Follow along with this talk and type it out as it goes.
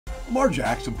Lamar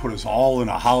Jackson put us all in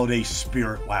a holiday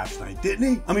spirit last night,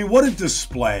 didn't he? I mean, what a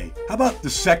display. How about the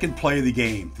second play of the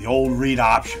game, the old read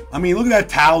option? I mean, look at that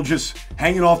towel just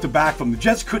hanging off the back of them. The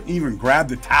Jets couldn't even grab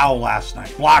the towel last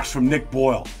night. Blocks from Nick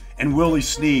Boyle and Willie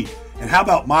Snead. And how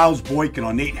about Miles Boykin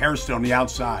on Nate Hairston on the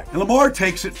outside? And Lamar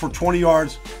takes it for 20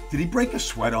 yards. Did he break a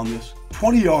sweat on this?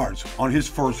 20 yards on his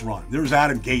first run. There's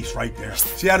Adam Gase right there.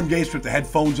 See Adam Gase with the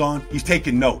headphones on? He's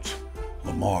taking notes.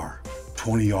 Lamar,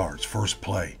 20 yards, first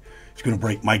play. He's going to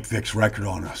break Mike Vick's record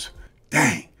on us.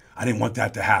 Dang, I didn't want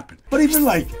that to happen. But even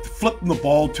like flipping the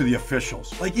ball to the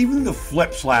officials, like even the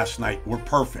flips last night were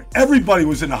perfect. Everybody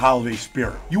was in the holiday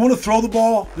spirit. You want to throw the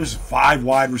ball? There's 5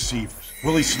 wide receivers.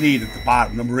 Willie Snead at the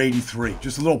bottom, number 83.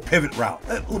 Just a little pivot route.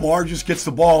 Lamar just gets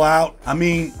the ball out. I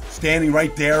mean, standing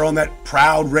right there on that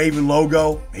proud Raven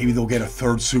logo. Maybe they'll get a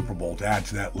 3rd Super Bowl to add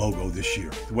to that logo this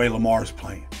year, the way Lamar's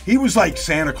playing. He was like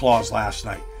Santa Claus last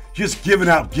night, just giving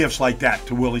out gifts like that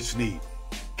to Willie Snead.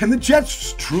 Can the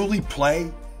Jets truly play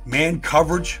man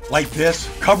coverage like this?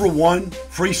 Cover 1,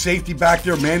 free safety back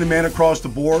there, man-to-man across the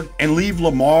board, and leave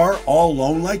Lamar all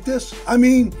alone like this? I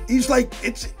mean, he's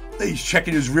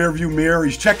checking his rearview mirror.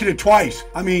 He's checking it twice.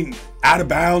 I mean, out of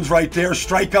bounds right there.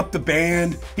 Strike up the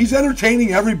band. He's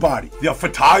entertaining everybody. The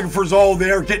photographer's all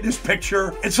there getting his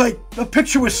picture. It's like a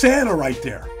picture with Santa right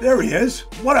there. There he is.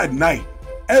 What a night.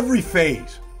 Every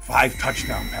phase. 5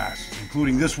 touchdown passes,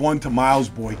 including this one to Miles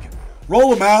Boykin.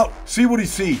 Roll him out. See what he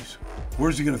sees.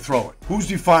 Where's he going to throw it? Who's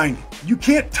he finding? You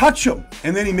can't touch him.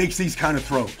 And then he makes these kind of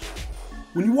throws.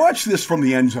 When you watch this from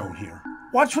the end zone here,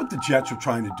 watch what the Jets are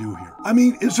trying to do here. I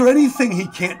mean, is there anything he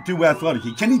can't do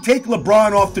athletically? Can he take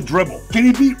LeBron off the dribble? Can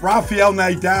he beat Rafael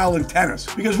Nadal in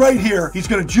tennis? Because right here, he's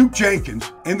going to juke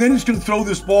Jenkins, and then he's going to throw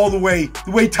this ball the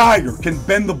way Tiger can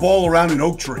bend the ball around an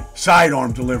oak tree.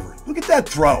 Sidearm delivery. Look at that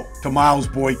throw to Miles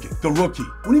Boykin, the rookie.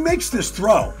 When he makes this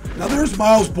throw, now there's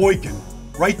Miles Boykin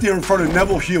right there in front of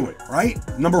Neville Hewitt, right?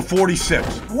 Number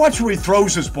 46. Watch where he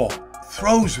throws this ball.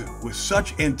 Throws it with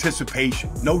such anticipation.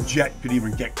 No Jet could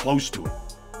even get close to it.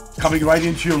 Coming right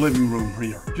into your living room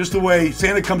here. Just the way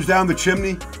Santa comes down the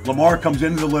chimney, Lamar comes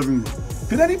into the living room.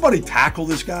 Could anybody tackle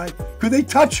this guy? Could they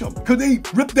touch him? Could they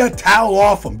rip that towel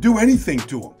off him? Do anything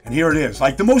to him? And here it is.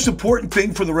 Like, the most important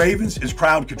thing for the Ravens is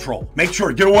crowd control. Make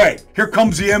sure, get away. Here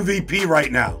comes the MVP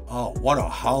right now. Oh, what a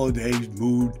holiday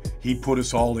mood he put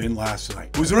us all in last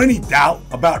night. Was there any doubt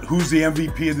about who's the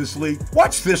MVP of this league?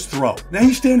 Watch this throw. Now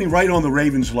he's standing right on the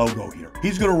Ravens logo here.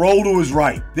 He's going to roll to his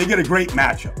right. They get a great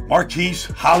matchup. Marquise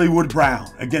Hollywood Brown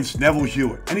against Neville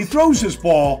Hewitt. And he throws this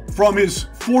ball from his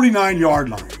 49-yard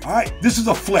line. All right, this is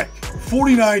a flick.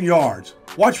 49 yards.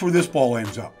 Watch where this ball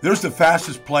ends up. There's the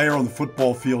fastest player on the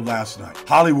football field last night,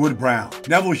 Hollywood Brown.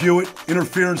 Neville Hewitt,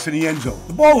 interference in the end zone.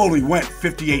 The ball only went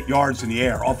 58 yards in the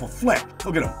air off a flick.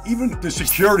 Look at him. Even the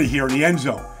security here in the end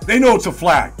zone, they know it's a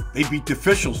flag. They beat the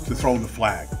officials to throw the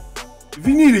flag. If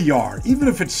you need a yard, even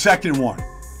if it's 2nd and 1,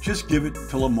 just give it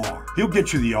to Lamar. He'll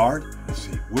get you the yard. Let's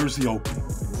see, where's the opening?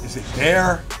 Is it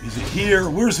there? Is it here?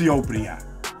 Where's the opening at?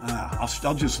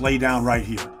 I'll just lay down right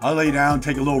here. I'll lay down,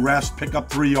 take a little rest, pick up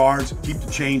 3 yards, keep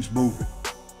the chains moving.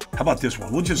 How about this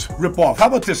one? We'll just rip off. How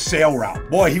about this sail route?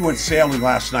 Boy, he went sailing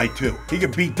last night, too. He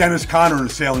could beat Dennis Conner in a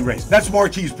sailing race. That's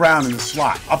Marquise Brown in the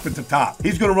slot, up at the top.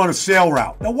 He's going to run a sail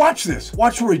route. Now watch this.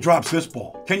 Watch where he drops this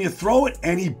ball. Can you throw it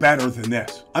any better than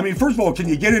this? I mean, first of all, can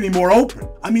you get any more open?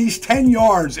 I mean, he's 10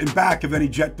 yards in back of any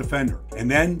Jet defender. And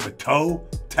then the toe,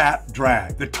 tap,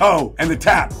 drag. The toe and the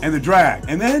tap and the drag.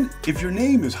 And then, if your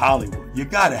name is Hollywood, you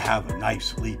got to have a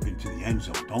nice leap into the end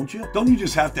zone, don't you? Don't you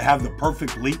just have to have the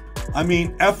perfect leap? I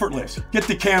mean, effortless. Get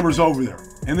the cameras over there.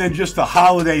 And then just a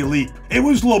holiday leap. It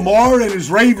was Lamar and his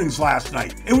Ravens last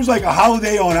night. It was like a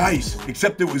holiday on ice,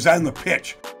 except it was on the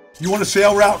pitch. You want a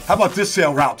sail route? How about this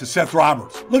sail route to Seth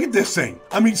Roberts? Look at this thing.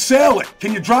 I mean, sail it.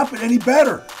 Can you drop it any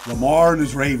better? Lamar and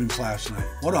his Ravens last night.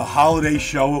 What a holiday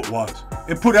show it was.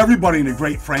 It put everybody in a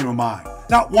great frame of mind.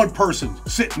 Not one person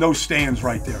sitting those stands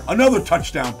right there. Another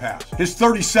touchdown pass. His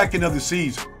 32nd of the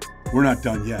season. We're not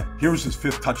done yet. Here's his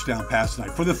 5th touchdown pass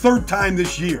tonight. For the 3rd time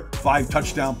this year, 5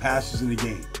 touchdown passes in the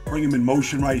game. Bring him in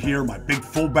motion right here, my big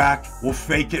fullback. We'll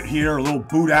fake it here, a little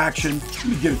boot action. Let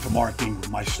me get it to Mark Ingram,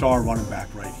 my star running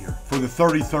back right here. For the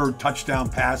 33rd touchdown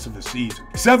pass of the season.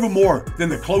 7 more than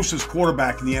the closest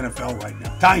quarterback in the NFL right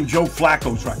now. Tying Joe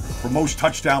Flacco's record for most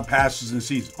touchdown passes in the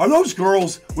season. Are those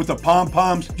girls with the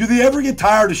pom-poms, do they ever get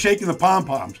tired of shaking the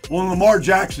pom-poms? Well, Lamar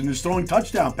Jackson is throwing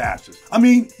touchdown passes. I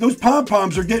mean, those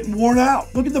pom-poms are getting worn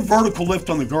out. Look at the vertical lift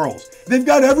on the girls. They've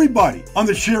got everybody on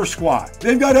the cheer squad.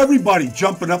 They've got everybody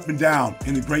jumping driving up and down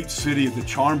in the great city of the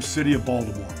charmed city of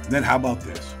Baltimore. And then how about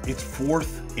this? It's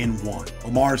 4th and 1.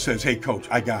 Lamar says, hey, coach,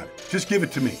 I got it. Just give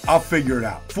it to me. I'll figure it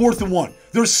out. 4th and 1.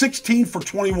 They're 16 for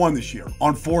 21 this year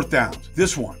on 4th downs.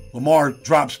 This one, Lamar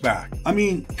drops back. I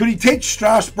mean, could he take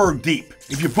Strasburg deep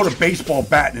if you put a baseball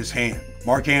bat in his hand?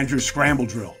 Mark Andrews scramble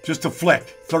drill. Just a flick.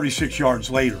 36 yards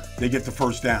later, they get the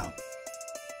first down.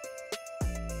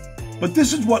 But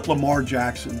this is what Lamar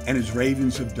Jackson and his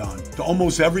Ravens have done to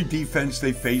almost every defense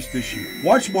they faced this year.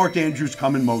 Watch Mark Andrews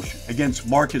come in motion against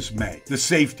Marcus May, the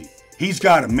safety. He's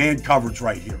got a man coverage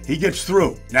right here. He gets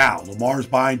through. Now, Lamar's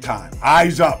buying time.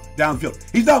 Eyes up, downfield.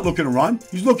 He's not looking to run.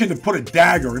 He's looking to put a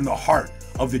dagger in the heart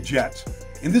of the Jets.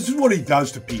 And this is what he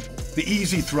does to people. The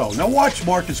easy throw. Now watch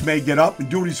Marcus May get up and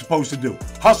do what he's supposed to do.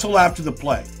 Hustle after the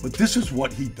play. But this is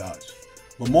what he does.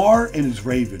 Lamar and his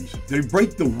Ravens, they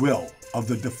break the will of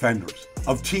the defenders,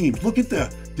 of teams. Look at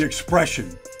the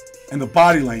expression and the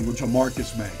body language of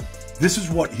Marcus May. This is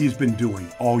what he's been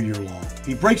doing all year long.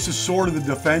 He breaks the sword of the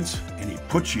defense and he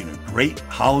puts you in a great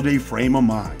holiday frame of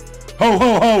mind. Ho,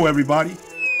 ho, ho, everybody.